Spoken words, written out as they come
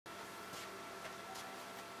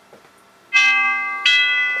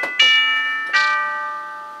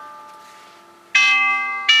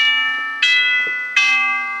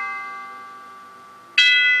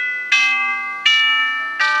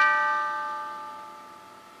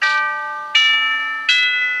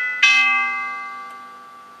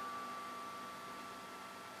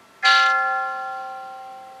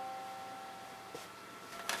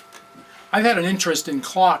I've had an interest in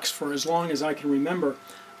clocks for as long as I can remember.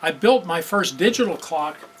 I built my first digital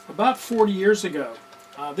clock about 40 years ago.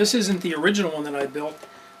 This isn't the original one that I built,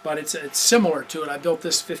 but it's similar to it. I built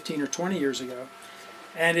this 15 or 20 years ago.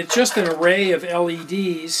 And it's just an array of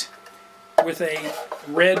LEDs with a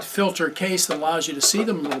red filter case that allows you to see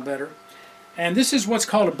them a little better. And this is what's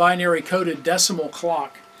called a binary coded decimal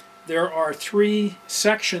clock. There are 3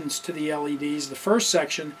 sections to the LEDs. The first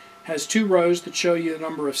section has 2 rows that show you the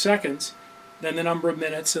number of seconds, then the number of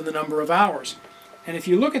minutes, and the number of hours. And if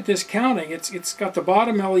you look at this counting, it's got the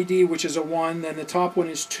bottom LED, which is a 1, then the top one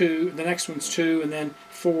is 2, the next one's 2, and then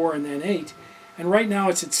 4, and then 8. And right now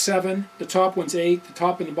it's at 7, the top one's 8, the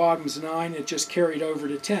top and the bottom is 9, it just carried over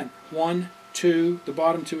to 10. 1, 2, the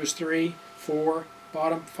bottom 2 is 3, 4,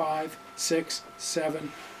 bottom 5, 6,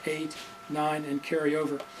 7, 8, 9, and carry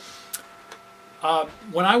over.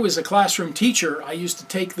 When I was a classroom teacher, I used to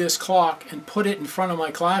take this clock and put it in front of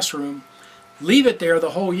my classroom, leave it there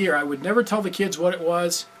the whole year. I would never tell the kids what it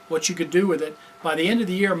was, what you could do with it. By the end of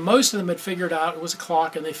the year, most of them had figured out it was a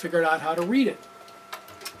clock, and they figured out how to read it.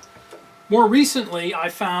 More recently, I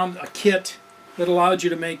found a kit that allowed you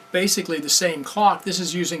to make basically the same clock. This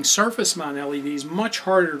is using surface mount LEDs, much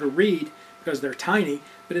harder to read because they're tiny,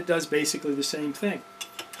 but it does basically the same thing.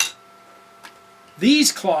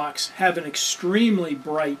 These clocks have an extremely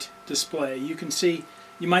bright display. You can see,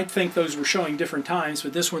 you might think those were showing different times,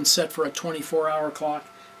 but this one's set for a 24-hour clock.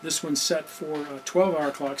 This one's set for a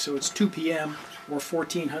 12-hour clock, so it's 2 p.m. or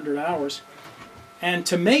 1400 hours. And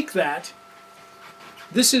to make that,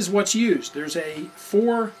 this is what's used. There's a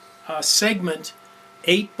 4-segment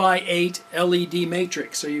 8x8 LED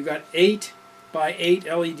matrix. So you've got 8x8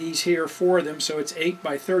 LEDs here, 4 of them, so it's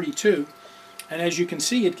 8x32. And as you can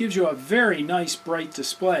see, it gives you a very nice bright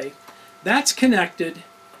display. That's connected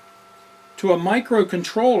to a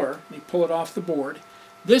microcontroller. Let me pull it off the board.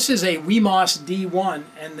 This is a WeMOS D1,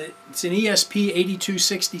 and it's an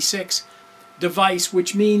ESP8266 device,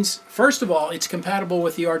 which means, first of all, it's compatible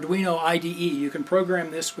with the Arduino IDE. You can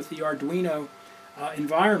program this with the Arduino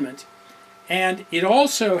environment. And it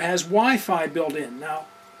also has Wi-Fi built in. Now,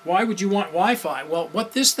 why would you want Wi-Fi? Well,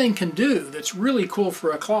 what this thing can do that's really cool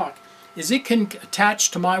for a clock is it can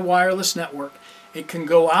attach to my wireless network. It can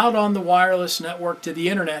go out on the wireless network to the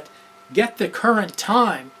internet, get the current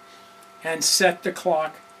time, and set the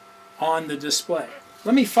clock on the display.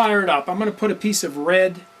 Let me fire it up. I'm going to put a piece of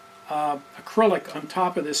red acrylic on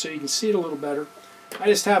top of this so you can see it a little better. I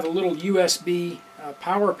just have a little USB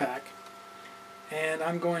power pack, and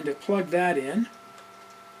I'm going to plug that in.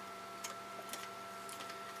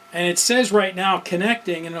 And it says right now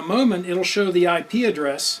connecting. In a moment it'll show the IP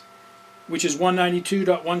address, which is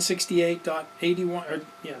 192.168.81, or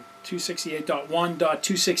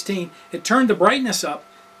 268.1.216. It turned the brightness up,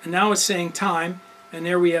 and now it's saying time, and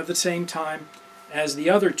there we have the same time as the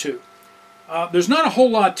other two. There's not a whole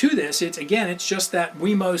lot to this. It's just that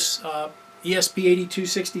WeMOS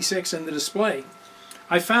ESP8266 and the display.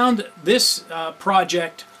 I found this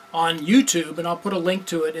project on YouTube, and I'll put a link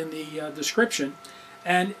to it in the description.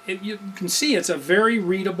 And you can see it's a very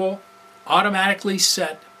readable, automatically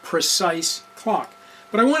set, precise clock.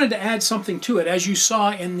 But I wanted to add something to it. As you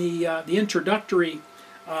saw in the introductory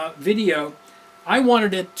video, I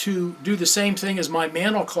wanted it to do the same thing as my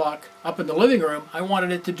mantle clock up in the living room. I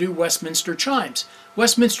wanted it to do Westminster Chimes.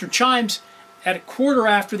 Westminster Chimes, at a quarter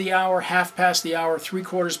after the hour, half past the hour,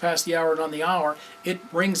 3/4 past the hour, and on the hour,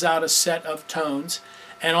 it brings out a set of tones.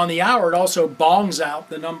 And on the hour, it also bongs out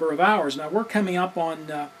the number of hours. Now, we're coming up on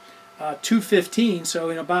 2:15, so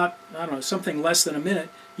in about, I don't know, something less than a minute,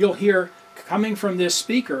 you'll hear, coming from this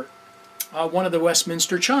speaker, one of the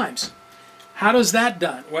Westminster Chimes. How does that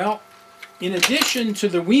done? Well, in addition to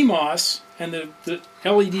the WeMOS and the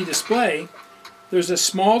LED display, there's a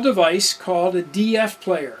small device called a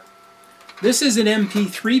DFPlayer. This is an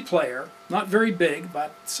MP3 player, not very big,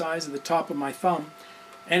 about the size of the top of my thumb,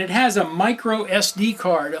 and it has a micro SD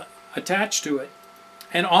card attached to it.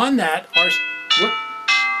 And on that are,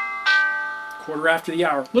 quarter after the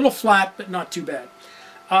hour, a little flat, but not too bad.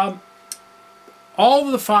 All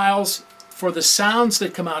of the files for the sounds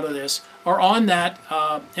that come out of this are on that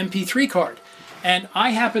MP3 card. And I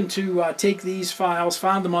happened to take these files,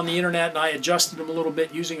 found them on the internet, and I adjusted them a little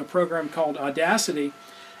bit using a program called Audacity.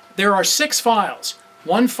 There are 6 files.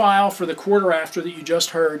 One file for the quarter after that you just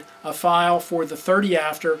heard, a file for the 30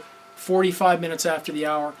 after, 45 minutes after the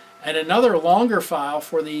hour, and another longer file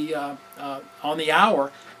for the on the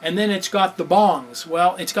hour. And then it's got the bongs.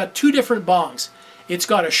 Well, it's got 2 different bongs. It's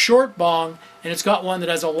got a short bong, and it's got one that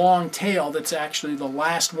has a long tail that's actually the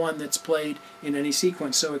last one that's played in any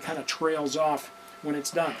sequence, so it kind of trails off when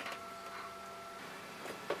it's done.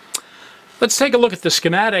 Let's take a look at the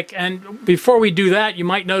schematic, and before we do that, you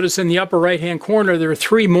might notice in the upper right-hand corner there are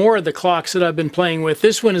 3 more of the clocks that I've been playing with.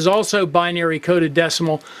 This one is also binary coded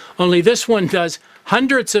decimal, only this one does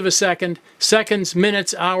hundredths of a second, seconds,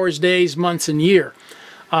 minutes, hours, days, months, and year,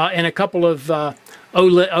 and a couple of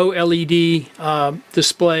OLED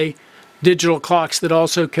display digital clocks that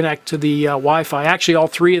also connect to the Wi-Fi. Actually, all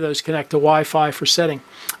 3 of those connect to Wi-Fi for setting.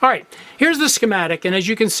 All right, here's the schematic, and as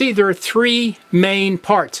you can see, there are 3 main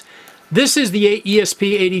parts. This is the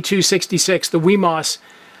ESP8266, the WeMOS,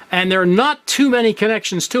 and there are not too many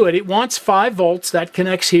connections to it. It wants 5 volts, that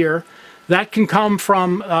connects here. That can come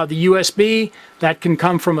from the USB, that can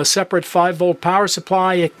come from a separate 5-volt power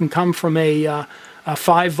supply, it can come from a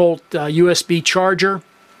 5-volt USB charger.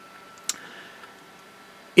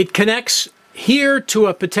 It connects here to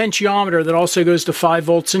a potentiometer that also goes to 5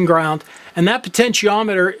 volts and ground, and that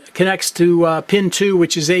potentiometer connects to pin 2,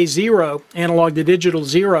 which is A0, analog to digital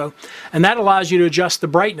 0, and that allows you to adjust the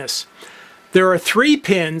brightness. There are 3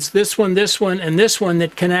 pins, this one, and this one,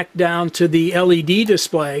 that connect down to the LED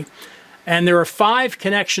display, and there are 5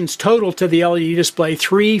 connections total to the LED display,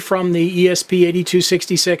 3 from the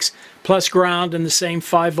ESP8266 plus ground and the same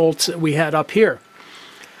 5 volts that we had up here.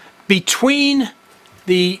 Between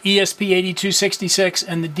the ESP8266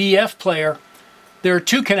 and the DFPlayer, there are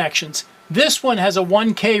 2 connections. This one has a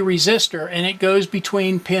 1K resistor, and it goes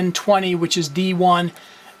between pin 20, which is D1,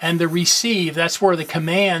 and the receive. That's where the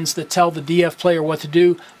commands that tell the DFPlayer what to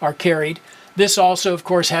do are carried. This also, of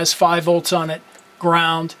course, has 5 volts on it,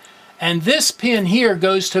 ground. And this pin here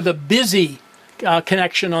goes to the busy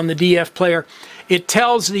connection on the DFPlayer. It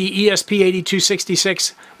tells the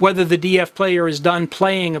ESP8266 whether the DFPlayer is done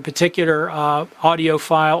playing a particular audio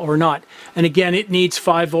file or not. And again, it needs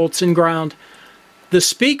 5 volts and ground. The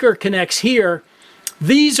speaker connects here.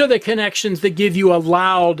 These are the connections that give you a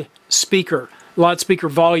loudspeaker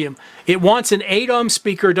volume. It wants an 8-ohm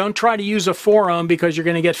speaker. Don't try to use a 4-ohm because you're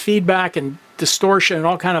going to get feedback and distortion and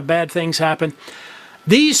all kind of bad things happen.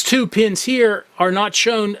 These 2 pins here are not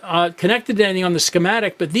shown connected to anything on the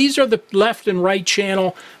schematic, but these are the left and right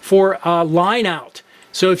channel for line out.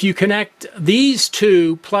 So if you connect these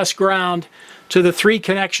 2 plus ground to the 3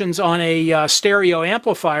 connections on a stereo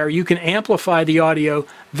amplifier, you can amplify the audio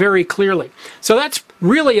very clearly. So that's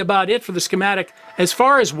really about it for the schematic. As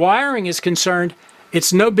far as wiring is concerned,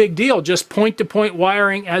 it's no big deal. Just point-to-point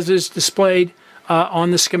wiring as is displayed on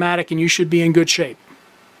the schematic, and you should be in good shape.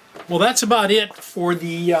 Well, that's about it for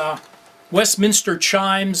the Westminster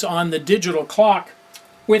Chimes on the digital clock,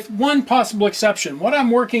 with one possible exception. What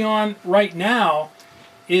I'm working on right now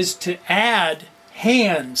is to add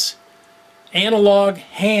hands, analog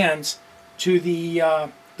hands, to the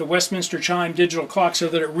Westminster Chime digital clock so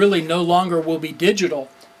that it really no longer will be digital.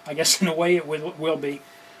 I guess in a way it will be.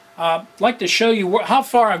 I'd like to show you how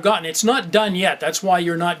far I've gotten. It's not done yet. That's why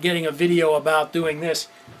you're not getting a video about doing this.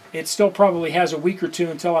 It still probably has a week or 2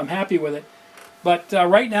 until I'm happy with it. But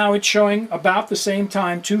right now it's showing about the same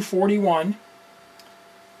time, 2:41.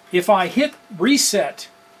 If I hit reset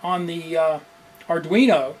on the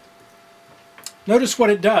Arduino, notice what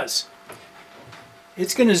it does.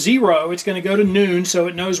 It's going to 0, it's going to go to noon so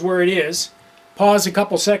it knows where it is. Pause a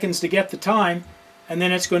couple seconds to get the time, and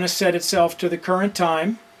then it's going to set itself to the current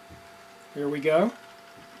time. Here we go.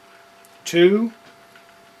 2.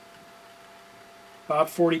 About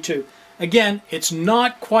 42. Again, it's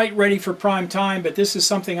not quite ready for prime time, but this is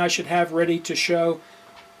something I should have ready to show,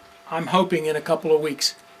 I'm hoping, in a couple of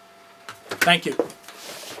weeks. Thank you.